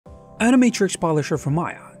Animatrix Polisher for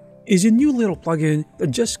Maya is a new little plugin that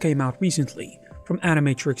just came out recently from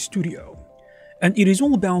Animatrix Studio, and it is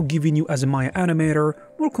all about giving you as a Maya animator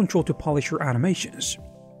more control to polish your animations,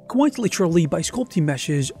 quite literally by sculpting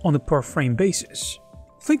meshes on a per frame basis.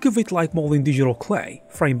 Think of it like molding digital clay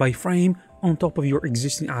frame by frame on top of your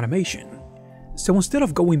existing animation. So instead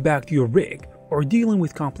of going back to your rig or dealing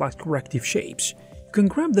with complex corrective shapes, you can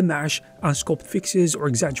grab the mesh and sculpt fixes or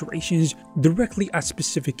exaggerations directly at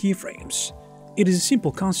specific keyframes. It is a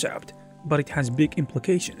simple concept, but it has big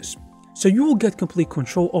implications. So you will get complete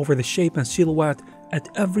control over the shape and silhouette at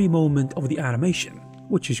every moment of the animation,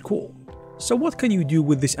 which is cool. So what can you do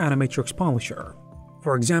with this Animatrix Polisher?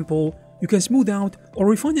 For example, you can smooth out or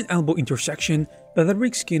refine an elbow intersection that the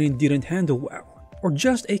rig skinning didn't handle well, or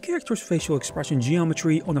just a character's facial expression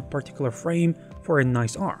geometry on a particular frame for a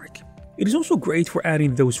nice arc. It is also great for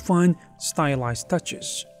adding those fun, stylized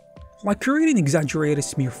touches, like creating exaggerated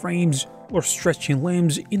smear frames or stretching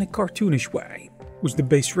limbs in a cartoonish way, which the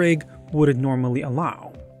base rig wouldn't normally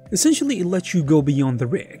allow. Essentially, it lets you go beyond the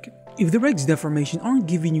rig. If the rig's deformation aren't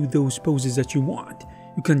giving you those poses that you want,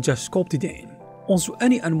 you can just sculpt it in. Also,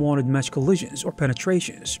 any unwanted mesh collisions or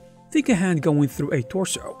penetrations, think a hand going through a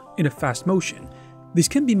torso in a fast motion, this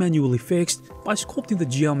can be manually fixed by sculpting the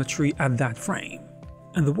geometry at that frame.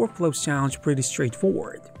 And the workflow sounds pretty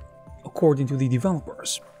straightforward. According to the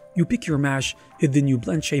developers, you pick your mesh, hit the new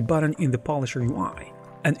blend shape button in the Polisher UI,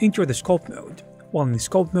 and enter the sculpt mode. While in the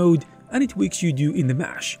sculpt mode, any tweaks you do in the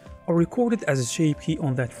mesh are recorded as a shape key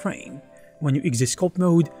on that frame. When you exit sculpt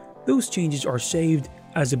mode, those changes are saved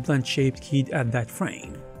as a blend shape keyed at that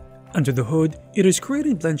frame. Under the hood, it is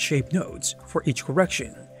creating blend shape nodes for each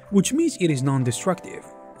correction, which means it is non-destructive,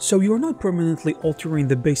 so you are not permanently altering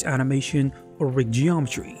the base animation or rig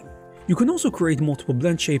geometry. You can also create multiple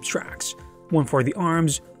blend shape tracks, one for the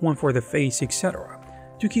arms, one for the face, etc.,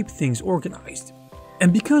 to keep things organized.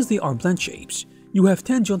 And because they are blend shapes, you have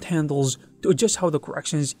tangent handles to adjust how the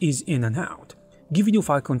corrections is in and out, giving you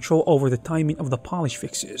fine control over the timing of the polish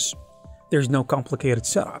fixes. There's no complicated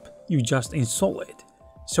setup, you just install it.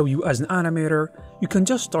 So you as an animator, you can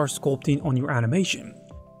just start sculpting on your animation.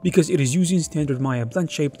 Because it is using standard Maya blend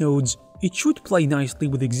shape nodes, it should play nicely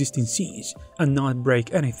with existing scenes and not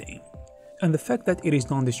break anything. And the fact that it is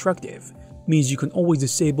non-destructive means you can always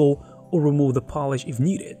disable or remove the polish if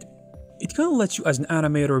needed. It kind of lets you as an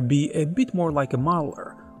animator be a bit more like a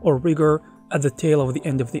modeler or rigger at the tail of the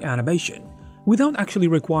end of the animation, without actually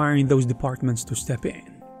requiring those departments to step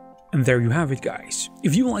in. And there you have it, guys.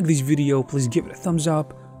 If you like this video, please give it a thumbs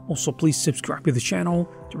up. Also, please subscribe to the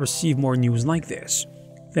channel to receive more news like this.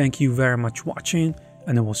 Thank you very much for watching,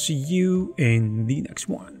 and I will see you in the next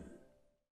one.